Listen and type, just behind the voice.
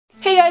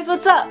guys,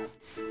 what's up?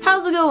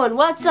 How's it going?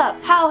 What's up?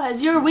 How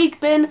has your week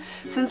been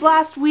since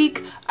last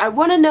week? I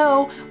want to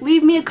know.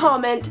 Leave me a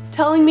comment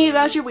telling me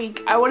about your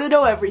week. I want to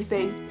know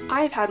everything.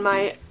 I've had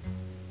my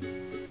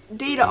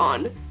data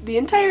on the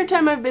entire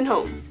time I've been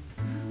home.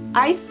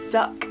 I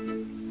suck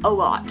a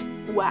lot.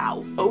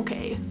 Wow,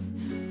 okay.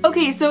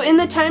 Okay, so in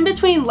the time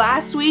between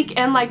last week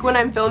and like when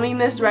I'm filming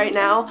this right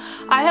now,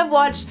 I have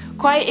watched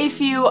quite a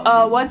few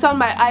what's on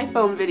my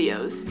iPhone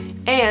videos.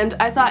 And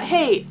I thought,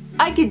 hey,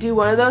 I could do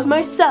one of those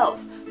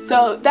myself.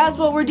 So that's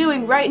what we're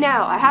doing right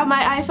now. I have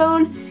my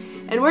iPhone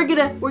and we're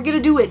gonna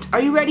do it.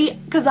 Are you ready?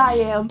 Cause I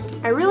am.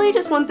 I really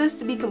just want this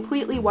to be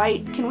completely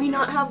white. Can we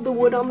not have the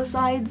wood on the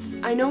sides?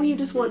 I know you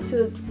just want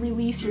to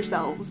release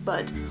yourselves,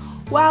 but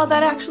wow,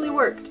 that actually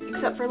worked.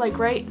 Except for like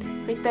right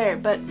there.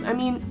 But I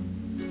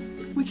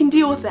mean, we can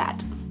deal with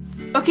that.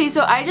 Okay,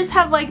 so I just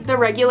have like the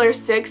regular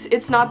 6.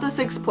 It's not the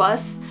 6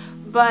 Plus,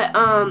 but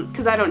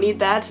cause I don't need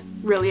that.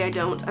 Really, I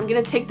don't. I'm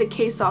gonna take the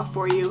case off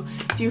for you.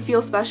 Do you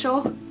feel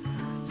special?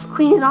 Just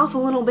clean it off a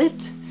little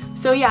bit.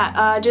 So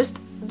yeah, just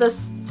the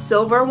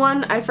silver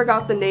one. I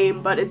forgot the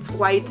name, but it's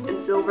white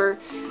and silver.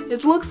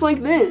 It looks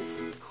like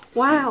this.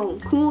 Wow,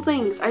 cool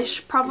things. I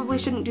probably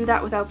shouldn't do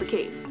that without the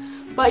case.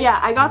 But yeah,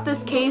 I got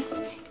this case.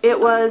 It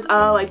was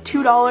like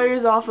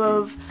 $2 off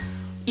of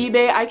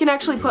eBay. I can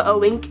actually put a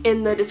link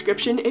in the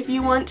description if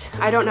you want.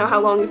 I don't know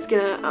how long it's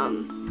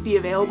gonna be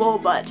available,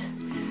 but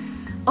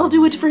I'll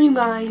do it for you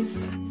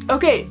guys.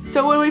 Okay,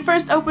 so when we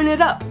first open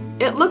it up,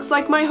 it looks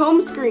like my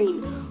home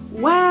screen.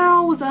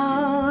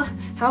 Wowza!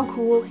 How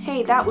cool.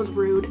 Hey, that was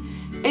rude.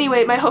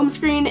 Anyway, my home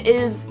screen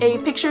is a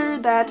picture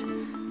that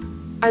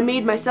I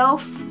made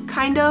myself,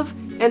 kind of,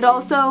 and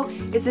also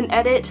it's an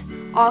edit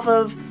off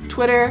of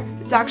Twitter.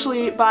 It's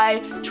actually by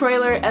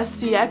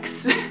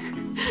TrailerSCX.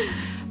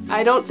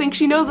 I don't think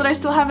she knows that I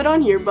still have it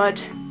on here,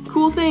 but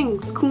cool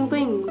things,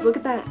 look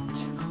at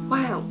that.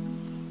 Wow.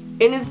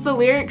 And it's the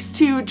lyrics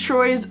to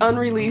Troy's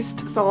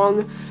unreleased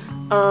song,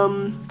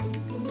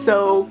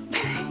 so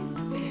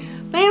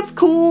that's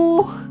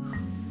cool.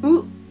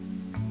 Ooh.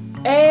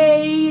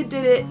 Hey,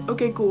 did it.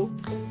 Okay, cool.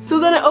 So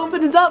then it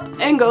opens up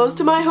and goes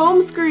to my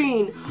home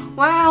screen.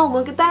 Wow,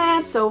 look at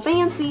that, so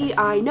fancy,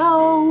 I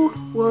know.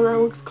 Well, that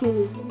looks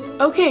cool.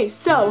 Okay,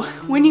 so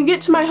when you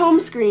get to my home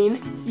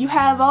screen, you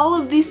have all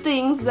of these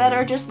things that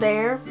are just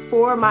there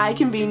for my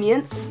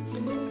convenience.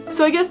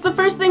 So I guess the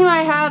first thing that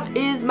I have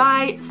is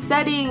my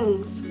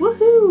settings.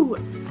 Woohoo!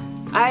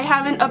 I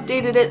haven't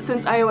updated it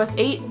since iOS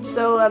 8,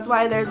 so that's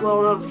why there's a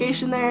little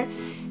notification there.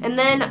 And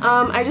then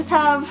I just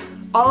have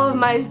all of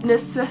my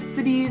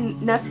necessary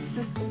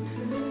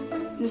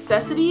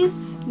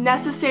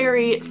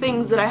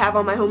things that I have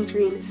on my home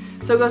screen.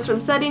 So it goes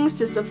from settings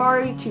to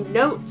Safari to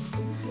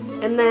notes,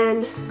 and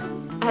then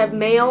I have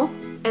mail,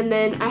 and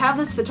then I have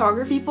this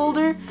photography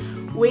folder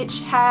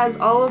which has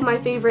all of my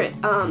favorite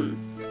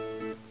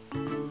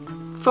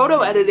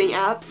photo editing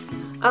apps.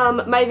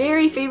 My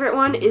very favorite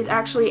one is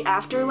actually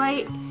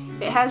Afterlight.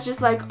 It has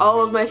just like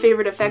all of my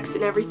favorite effects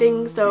and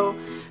everything, so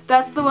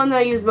that's the one that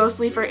I use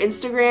mostly for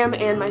Instagram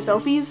and my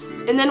selfies.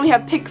 And then we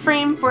have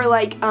PicFrame for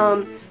like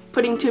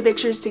putting two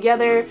pictures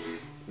together.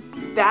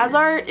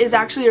 Bazzart is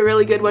actually a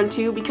really good one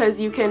too, because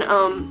you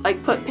can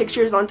like put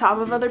pictures on top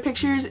of other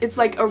pictures. It's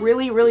like a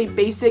really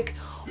basic,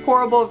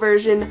 horrible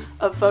version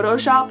of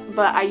Photoshop,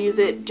 but I use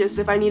it just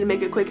if I need to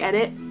make a quick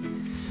edit.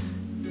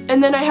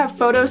 And then I have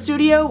Photo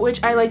Studio,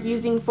 which I like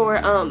using for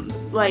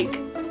like,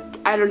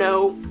 I don't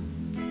know,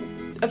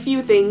 a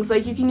few things.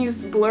 Like you can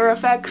use blur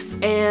effects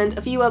and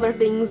a few other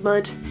things,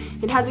 but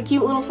it has a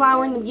cute little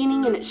flower in the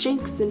beginning and it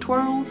shakes and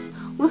twirls.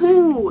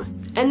 Woohoo!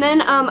 And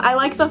then I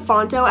like the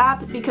Fonto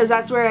app because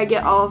that's where I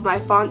get all of my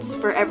fonts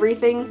for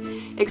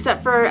everything,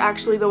 except for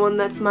actually the one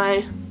that's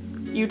my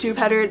YouTube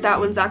header. That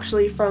one's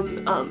actually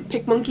from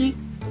PicMonkey,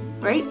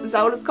 right? Is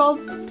that what it's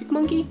called?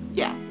 PicMonkey?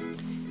 Yeah.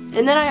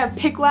 And then I have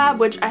PicLab,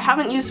 which I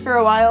haven't used for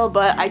a while,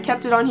 but I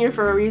kept it on here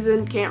for a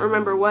reason. Can't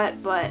remember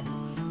what, but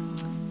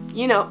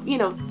you know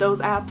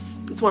those apps.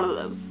 It's one of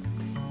those.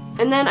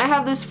 And then I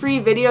have this free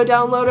video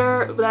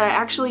downloader that I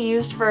actually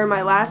used for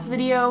my last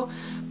video,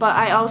 but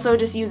I also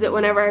just use it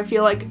whenever I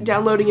feel like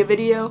downloading a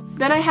video.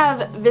 Then I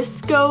have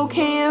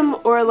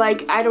VSCOcam, or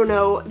like, I don't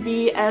know,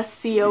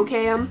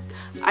 VSCOcam.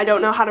 I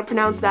don't know how to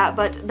pronounce that,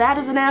 but that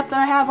is an app that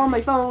I have on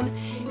my phone,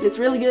 and it's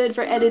really good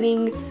for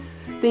editing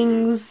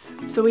things,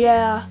 so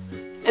yeah.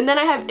 And then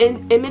I have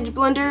Image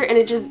Blender, and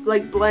it just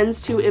like blends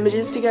two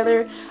images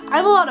together. I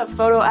have a lot of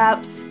photo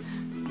apps.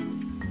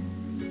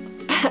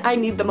 I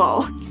need them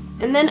all.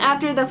 And then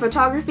after the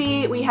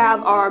photography, we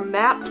have our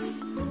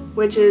maps,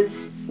 which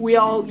is, we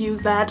all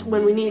use that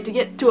when we need to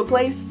get to a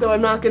place, so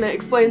I'm not gonna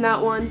explain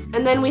that one.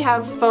 And then we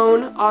have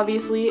phone,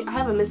 obviously. I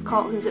have a missed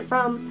call. Who's it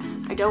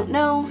from? I don't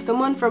know.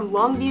 Someone from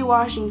Longview,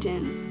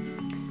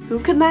 Washington. Who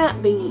could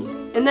that be?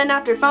 And then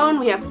after phone,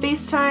 we have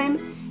FaceTime.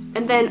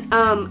 And then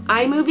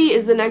iMovie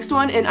is the next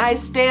one, and I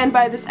stand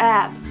by this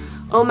app.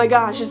 Oh my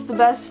gosh, it's the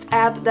best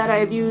app that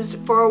I've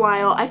used for a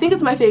while. I think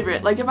it's my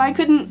favorite. Like if I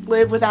couldn't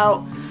live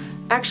without,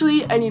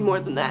 actually I need more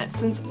than that,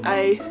 since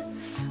I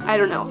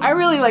don't know. I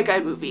really like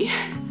iMovie.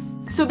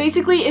 So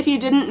basically, if you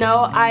didn't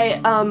know, I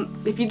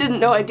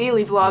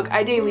daily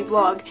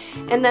vlog,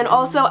 and then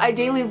also I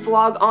daily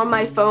vlog on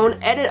my phone,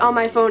 edit on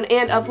my phone,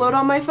 and upload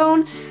on my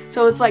phone.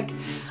 So it's like,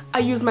 I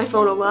use my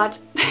phone a lot.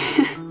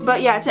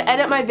 But yeah, to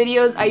edit my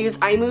videos, I use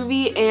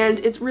iMovie, and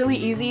it's really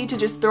easy to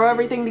just throw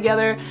everything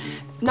together,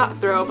 not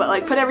throw, but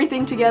like put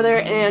everything together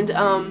and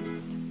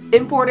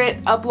import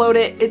it, upload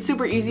it. It's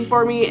super easy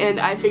for me, and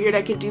I figured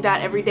I could do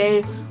that every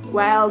day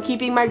while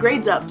keeping my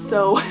grades up,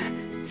 so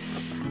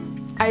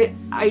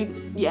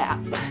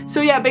yeah.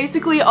 So yeah,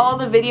 basically all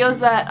the videos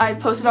that I've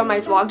posted on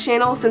my vlog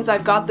channel since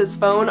I've got this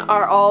phone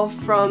are all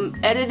from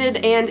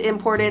edited and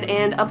imported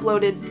and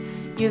uploaded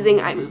using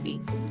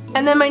iMovie.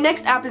 And then my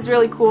next app is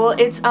really cool.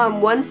 It's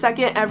 1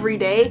 second every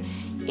day,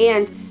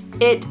 and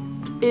it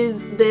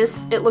is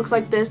this. It looks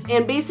like this,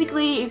 and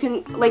basically you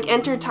can like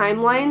enter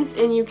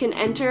timelines, and you can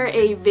enter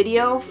a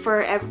video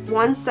for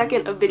 1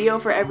 second of video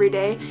for every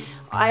day.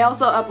 I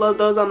also upload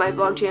those on my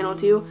vlog channel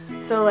too,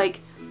 so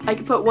like I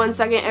could put 1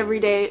 second every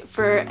day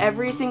for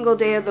every single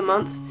day of the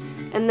month,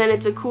 and then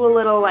it's a cool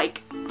little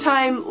like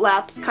time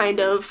lapse kind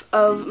of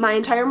my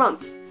entire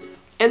month.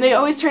 And they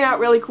always turn out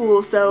really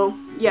cool, so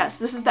yes,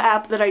 this is the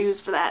app that I use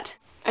for that.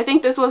 I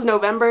think this was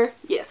November.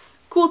 Yes,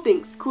 cool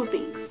things, cool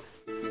things.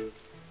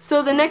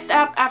 So the next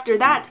app after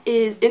that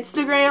is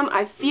Instagram.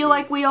 I feel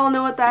like we all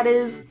know what that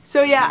is.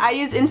 So yeah, I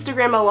use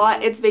Instagram a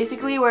lot. It's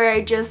basically where I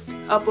just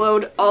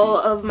upload all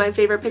of my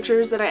favorite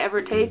pictures that I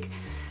ever take.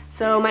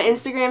 So my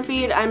Instagram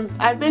feed,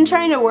 I've been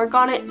trying to work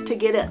on it to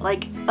get it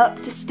like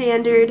up to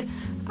standard.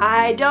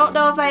 I don't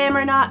know if I am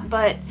or not,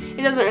 but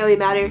it doesn't really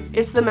matter.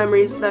 It's the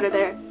memories that are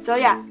there. So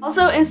yeah.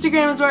 Also,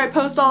 Instagram is where I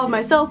post all of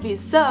my selfies.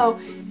 So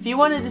if you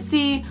wanted to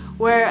see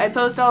where I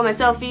post all of my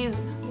selfies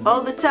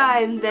all the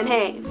time, then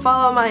hey,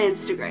 follow my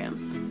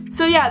Instagram.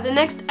 So yeah, the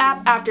next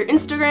app after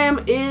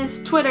Instagram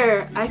is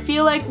Twitter. I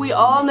feel like we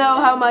all know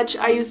how much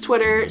I use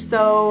Twitter,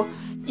 so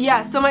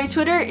yeah, so my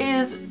Twitter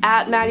is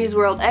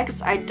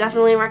 @Maddie'sWorldX. I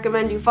definitely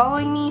recommend you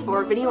following me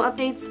for video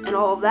updates and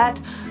all of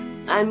that.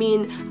 I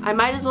mean, I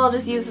might as well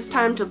just use this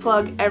time to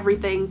plug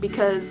everything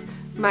because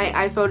my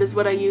iPhone is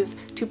what I use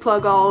to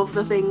plug all of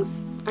the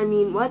things. I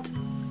mean, what?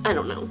 I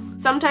don't know.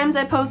 Sometimes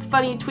I post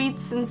funny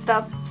tweets and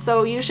stuff,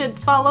 so you should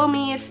follow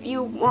me if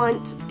you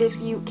want, if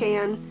you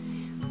can.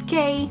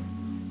 Okay,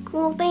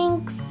 cool,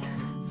 thanks.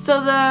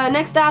 So the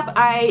next app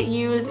I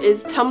use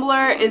is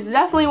Tumblr. It's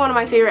definitely one of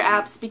my favorite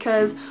apps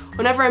because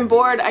whenever I'm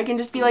bored, I can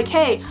just be like,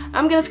 hey,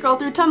 I'm gonna scroll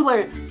through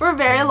Tumblr for a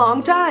very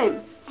long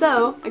time.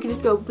 So I can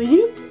just go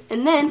boop,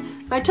 and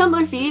then my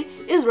Tumblr feed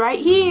is right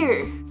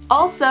here.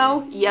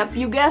 Also, yep,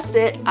 you guessed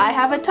it, I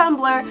have a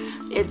Tumblr.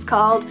 It's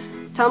called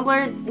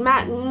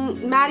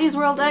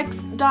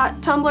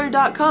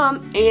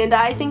maddiesworldx.tumblr.com, and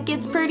I think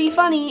it's pretty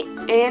funny,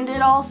 and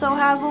it also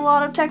has a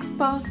lot of text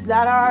posts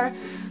that are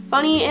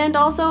funny and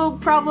also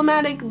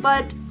problematic,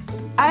 but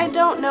I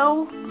don't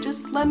know,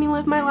 just let me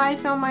live my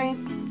life on my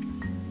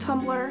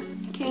Tumblr,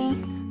 okay?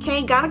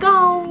 Okay, gotta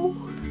go!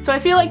 So I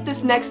feel like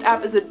this next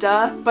app is a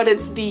duh, but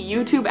it's the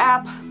YouTube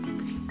app.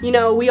 You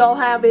know, we all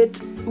have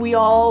it, we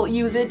all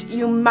use it.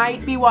 You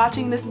might be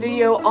watching this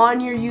video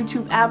on your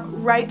YouTube app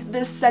right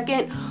this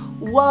second.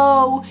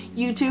 Whoa,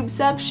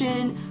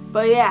 YouTubeception.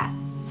 But yeah,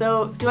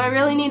 so do I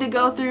really need to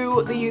go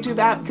through the YouTube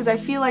app? Because I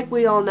feel like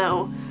we all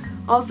know.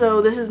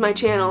 Also, this is my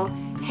channel.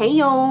 Hey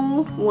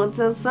yo, what's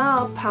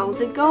up?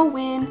 How's it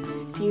going?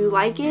 Do you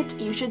like it?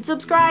 You should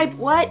subscribe.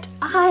 What?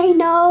 I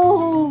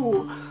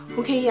know!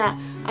 Okay, yeah,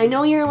 I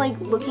know you're like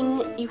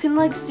looking, you can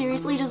like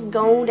seriously just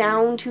go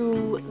down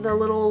to the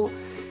little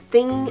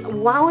thing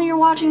while you're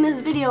watching this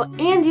video,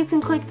 and you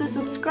can click the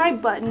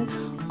subscribe button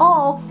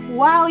all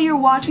while you're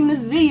watching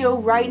this video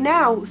right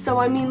now. So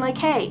I mean, like,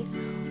 hey,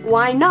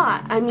 why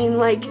not? I mean,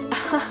 like,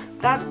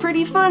 that's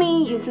pretty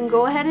funny. You can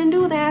go ahead and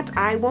do that.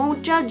 I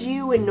won't judge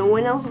you, and no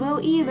one else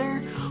will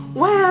either.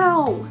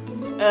 Wow!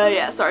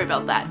 Yeah, sorry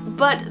about that.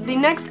 But the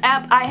next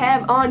app I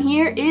have on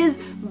here is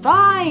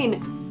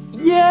Vine!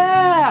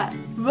 Yeah!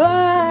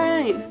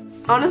 Vine!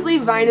 Honestly,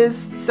 Vine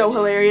is so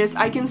hilarious.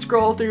 I can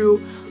scroll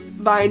through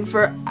Vine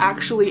for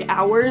actually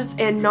hours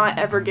and not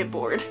ever get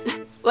bored.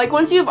 Like,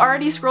 once you've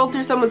already scrolled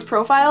through someone's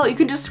profile, you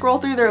can just scroll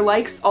through their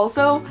likes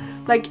also.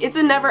 Like, it's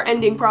a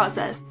never-ending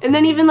process. And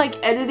then even like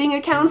editing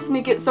accounts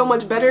make it so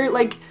much better.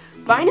 Like,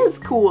 Vine is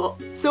cool.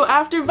 So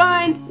after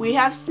Vine, we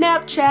have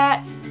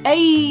Snapchat.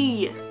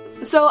 Ayy!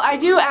 So I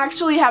do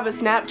actually have a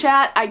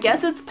Snapchat. I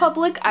guess it's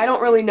public, I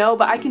don't really know,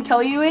 but I can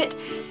tell you it.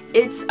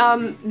 It's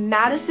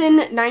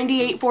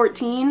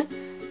Madison9814.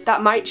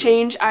 That might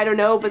change, I don't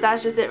know, but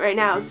that's just it right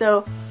now.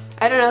 So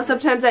I don't know,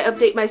 sometimes I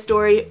update my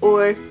story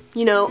or,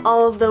 you know,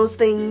 all of those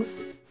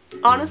things.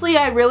 Honestly,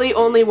 I really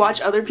only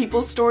watch other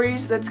people's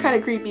stories. That's kind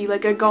of creepy.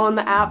 Like, I go on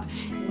the app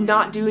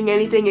not doing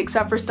anything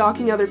except for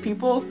stalking other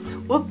people.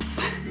 Whoops.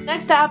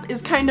 Next app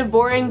is kind of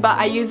boring, but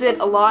I use it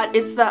a lot.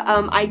 It's the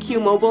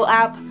IQ mobile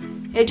app.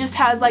 It just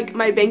has like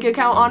my bank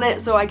account on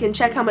it, so I can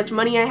check how much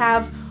money I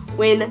have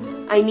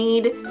when I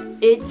need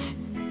it.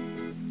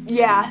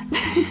 Yeah.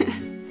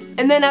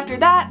 And then after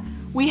that,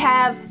 we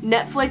have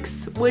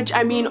Netflix, which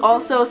I mean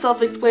also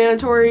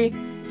self-explanatory.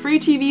 Free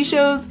TV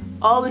shows,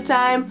 all the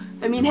time.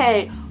 I mean,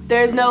 hey,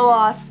 there's no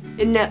loss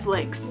in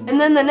Netflix. And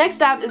then the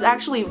next app is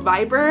actually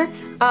Viber.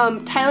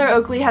 Tyler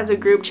Oakley has a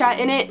group chat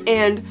in it,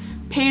 and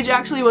Paige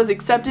actually was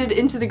accepted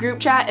into the group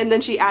chat, and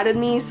then she added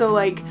me, so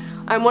like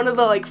I'm one of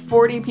the like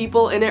 40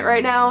 people in it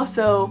right now,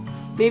 so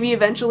maybe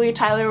eventually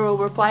Tyler will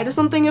reply to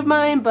something of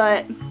mine,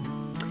 but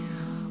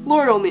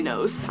Lord only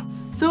knows.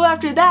 So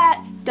after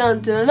that,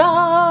 dun dun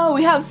dun,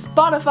 we have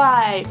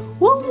Spotify.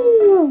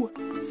 Woo!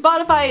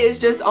 Spotify is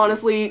just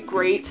honestly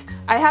great.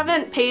 I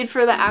haven't paid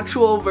for the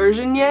actual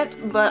version yet,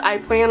 but I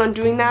plan on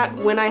doing that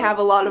when I have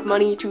a lot of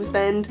money to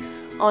spend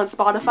on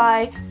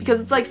Spotify, because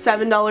it's like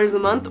 $7 a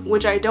month,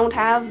 which I don't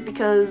have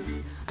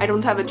because I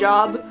don't have a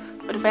job.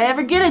 But if I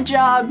ever get a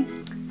job,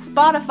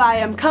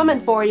 Spotify, I'm coming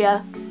for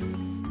ya.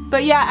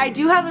 But yeah, I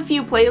do have a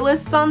few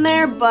playlists on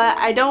there, but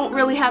I don't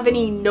really have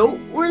any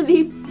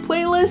noteworthy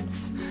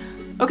playlists.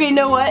 Okay, you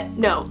know what?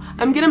 No.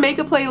 I'm gonna make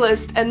a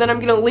playlist, and then I'm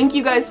gonna link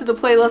you guys to the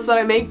playlist that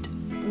I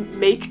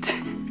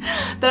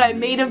that I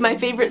made of my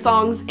favorite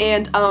songs,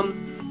 and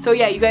so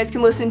yeah, you guys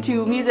can listen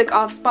to music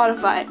off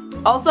Spotify.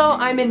 Also,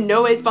 I'm in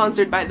no way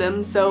sponsored by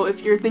them, so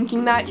if you're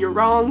thinking that, you're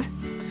wrong.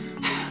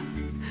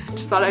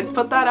 Just thought I'd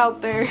put that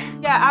out there.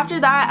 Yeah, after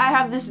that, I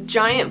have this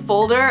giant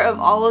folder of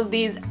all of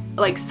these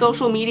like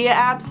social media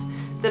apps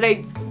that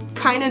I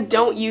kind of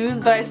don't use,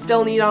 but I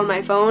still need on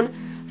my phone.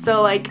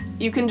 So like,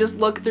 you can just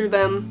look through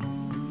them.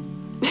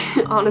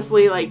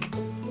 Honestly, like,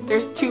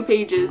 there's 2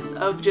 pages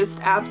of just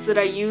apps that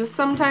I use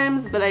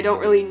sometimes, but I don't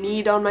really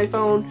need on my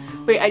phone.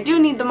 Wait, I do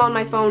need them on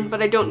my phone,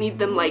 but I don't need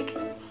them, like,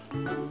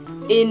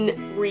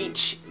 in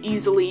reach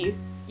easily.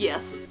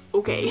 Yes,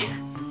 okay.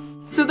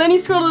 So then you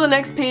scroll to the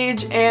next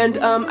page, and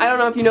I don't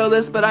know if you know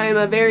this, but I am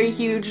a very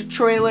huge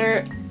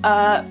Troiler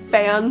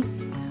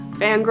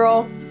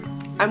fangirl.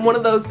 I'm one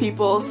of those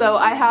people, so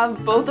I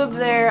have both of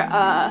their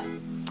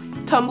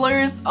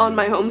tumblrs on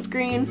my home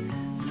screen.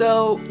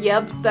 So,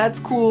 yep, that's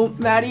cool.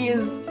 Maddie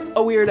is a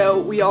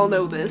weirdo, we all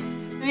know this.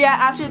 So yeah,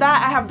 after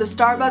that I have the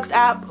Starbucks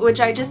app, which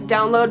I just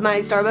download my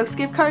Starbucks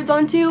gift cards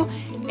onto,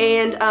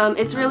 and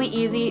it's really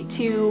easy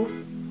to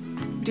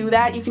do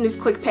that. You can just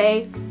click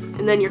pay,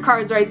 and then your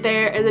card's right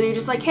there, and then you're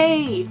just like,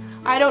 hey,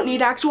 I don't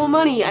need actual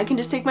money. I can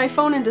just take my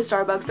phone into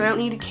Starbucks, and I don't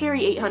need to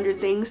carry 800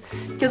 things,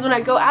 because when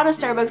I go out of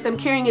Starbucks I'm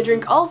carrying a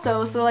drink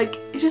also, so like,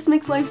 it just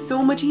makes life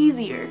so much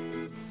easier.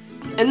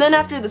 And then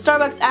after the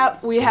Starbucks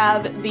app, we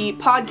have the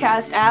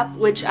podcast app,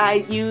 which I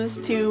use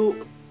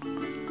to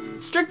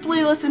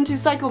strictly listen to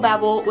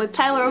Psychobabble with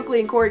Tyler Oakley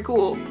and Corey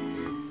Cool.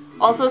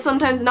 Also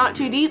sometimes Not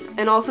Too Deep,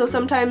 and also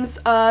sometimes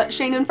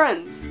Shane and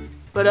Friends.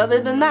 But other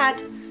than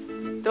that,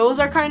 those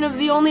are kind of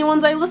the only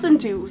ones I listen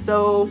to,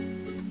 so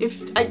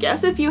I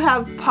guess if you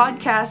have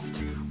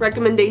podcast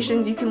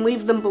recommendations, you can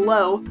leave them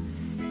below.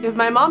 If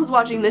my mom's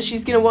watching this,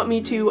 she's gonna want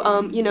me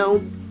to, you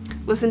know,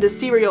 listen to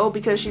Serial,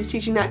 because she's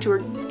teaching that to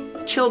her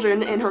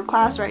children in her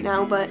class right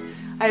now, but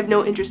I have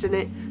no interest in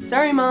it.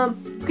 Sorry,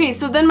 Mom. Okay,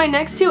 so then my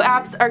next 2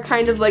 apps are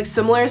kind of like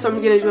similar, so I'm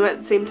gonna do them at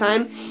the same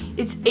time.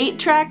 It's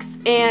 8Tracks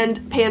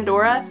and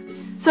Pandora.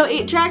 So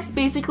 8Tracks,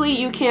 basically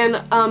you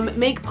can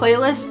make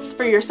playlists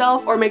for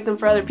yourself or make them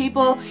for other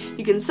people.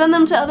 You can send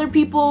them to other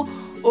people,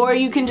 or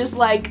you can just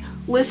like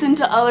listen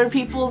to other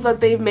people's that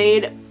they've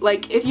made.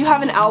 Like if you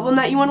have an album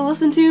that you want to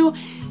listen to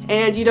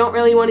and you don't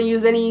really want to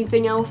use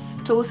anything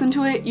else to listen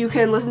to it, you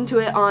can listen to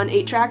it on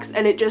 8Tracks,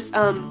 and it just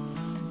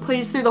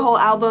plays through the whole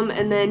album,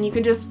 and then you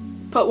can just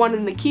put one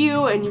in the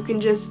queue and you can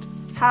just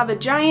have a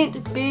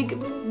giant big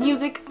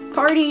music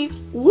party.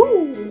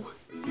 Woo!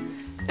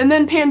 And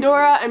then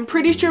Pandora, I'm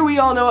pretty sure we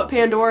all know what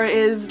Pandora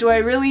is. Do I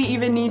really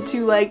even need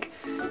to like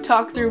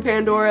talk through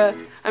Pandora?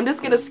 I'm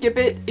just gonna skip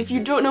it. If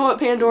you don't know what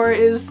Pandora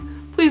is,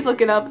 please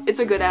look it up. It's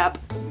a good app.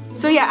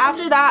 So yeah,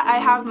 after that I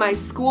have my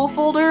school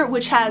folder,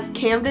 which has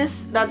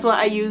Canvas. That's what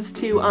I use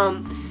to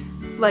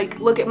like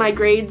look at my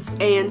grades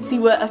and see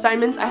what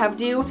assignments I have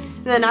due.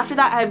 And then after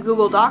that I have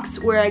Google Docs,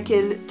 where I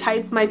can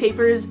type my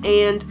papers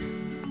and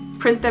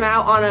print them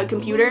out on a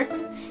computer.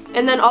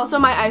 And then also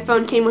my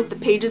iPhone came with the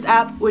Pages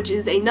app, which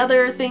is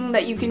another thing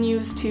that you can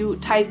use to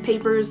type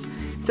papers.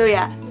 So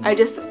yeah, I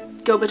just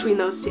go between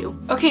those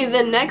 2. Okay,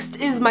 then next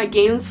is my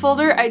games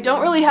folder. I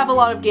don't really have a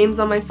lot of games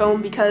on my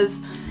phone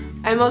because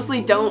I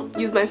mostly don't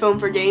use my phone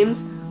for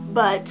games,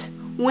 but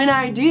when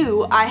I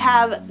do, I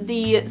have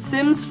the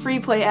Sims Free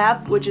Play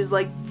app, which is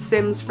like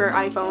Sims for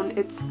iPhone.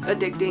 It's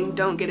addicting,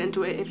 don't get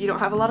into it if you don't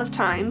have a lot of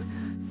time.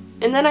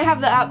 And then I have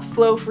the app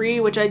Flow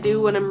Free, which I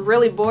do when I'm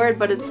really bored,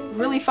 but it's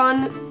really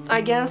fun, I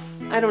guess.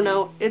 I don't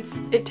know,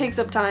 it takes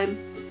up time.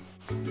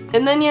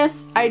 And then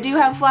yes, I do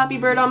have Flappy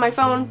Bird on my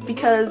phone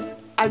because,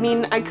 I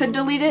mean, I could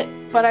delete it,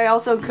 but I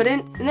also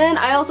couldn't. And then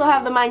I also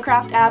have the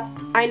Minecraft app.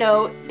 I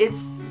know,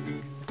 it's,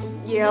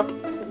 yep,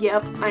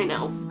 I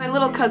know. My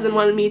little cousin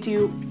wanted me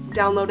to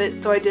download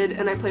it, so I did,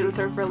 and I played with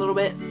her for a little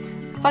bit.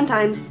 Fun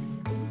times.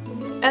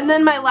 And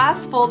then my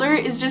last folder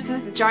is just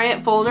this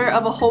giant folder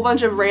of a whole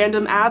bunch of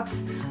random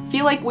apps. I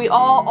feel like we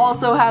all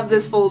also have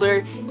this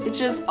folder. It's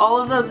just all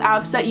of those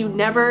apps that you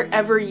never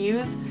ever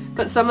use,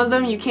 but some of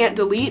them you can't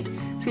delete.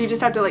 so you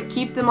just have to like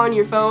keep them on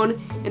your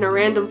phone in a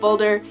random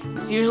folder.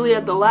 It's usually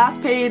at the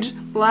last page,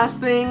 the last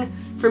thing,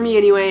 for me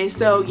anyway,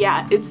 so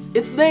yeah,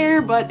 it's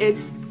there, but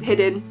it's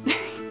hidden.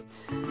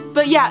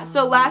 But yeah,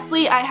 so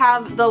lastly I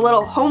have the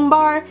little home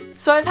bar.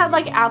 So I've had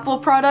like Apple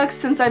products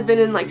since I've been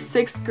in like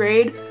 6th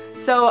grade,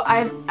 so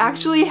I've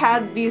actually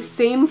had these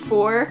same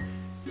 4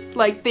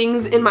 like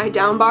things in my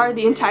down bar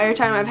the entire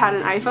time I've had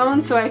an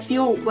iPhone, so I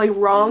feel like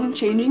wrong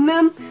changing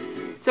them.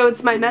 So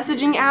it's my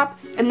messaging app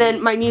and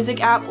then my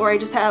music app where I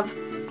just have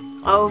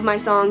all of my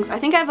songs. I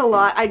think I have a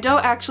lot. I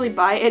don't actually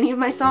buy any of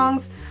my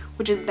songs,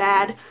 which is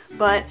bad,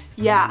 but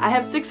yeah, I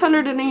have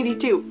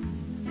 682.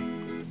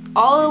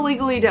 All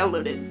illegally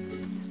downloaded.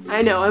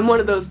 I know, I'm one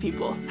of those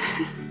people.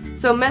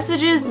 So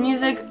messages,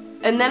 music,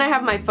 and then I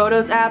have my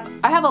photos app.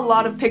 I have a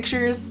lot of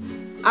pictures.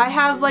 I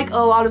have like a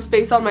lot of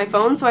space on my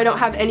phone, so I don't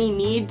have any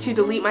need to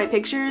delete my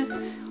pictures.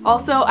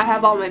 Also, I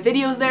have all my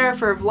videos there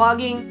for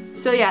vlogging.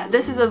 So yeah,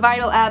 this is a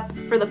vital app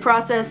for the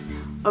process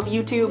of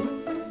YouTube.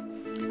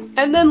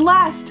 And then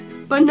last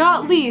but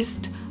not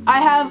least,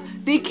 I have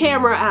the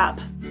camera app.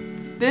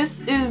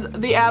 This is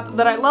the app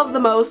that I love the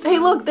most. Hey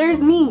look,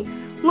 there's me.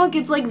 Look,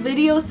 it's like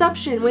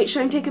videoception. Wait,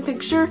 should I take a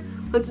picture?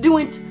 Let's do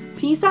it.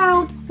 Peace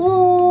out.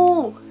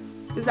 Whoa.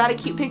 Is that a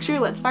cute picture?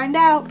 Let's find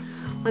out.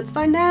 Let's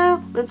find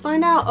out. Let's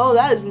find out. Oh,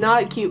 that is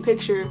not a cute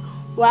picture.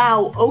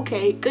 Wow,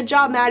 okay. Good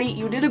job, Maddie.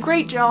 You did a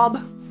great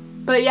job.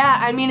 But yeah,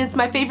 I mean, it's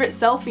my favorite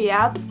selfie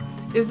app.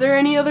 Is there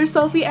any other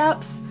selfie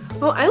apps?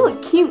 Oh, I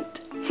look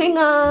cute. Hey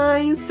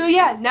guys. So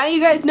yeah, now you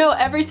guys know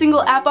every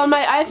single app on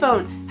my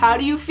iPhone. How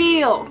do you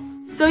feel?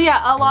 So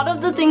yeah, a lot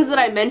of the things that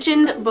I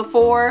mentioned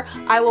before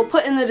I will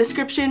put in the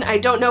description. I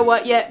don't know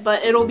what yet,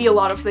 but it'll be a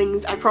lot of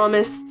things, I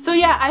promise. So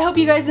yeah, I hope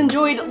you guys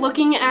enjoyed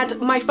looking at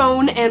my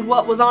phone and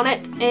what was on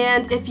it.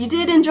 And if you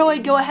did enjoy,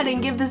 go ahead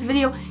and give this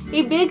video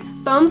a big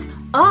thumbs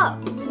up.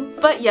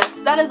 But yes,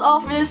 that is all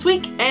for this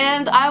week,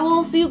 and I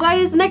will see you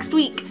guys next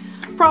week.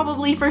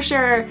 Probably for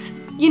sure.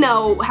 You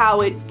know how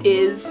it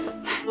is.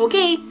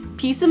 Okay,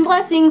 peace and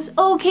blessings.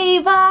 Okay,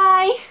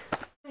 bye.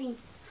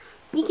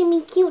 We can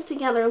be cute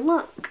together,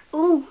 look.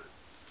 Oh.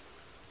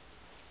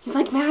 He's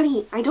like,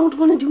 Maddie, I don't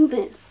want to do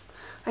this.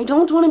 I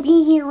don't want to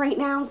be here right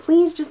now.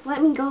 Please just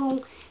let me go.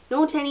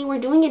 No, Teddy,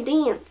 we're doing a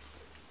dance.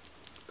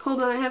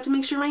 Hold on, I have to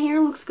make sure my hair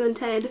looks good,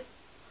 Ted.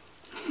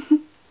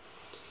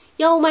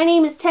 Yo, my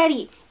name is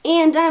Teddy,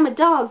 and I'm a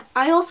dog.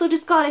 I also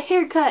just got a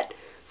haircut,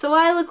 so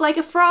I look like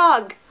a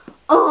frog.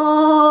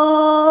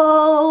 Oh!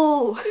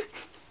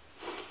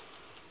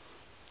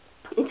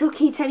 It's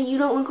okay, Teddy, you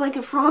don't look like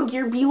a frog.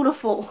 You're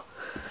beautiful.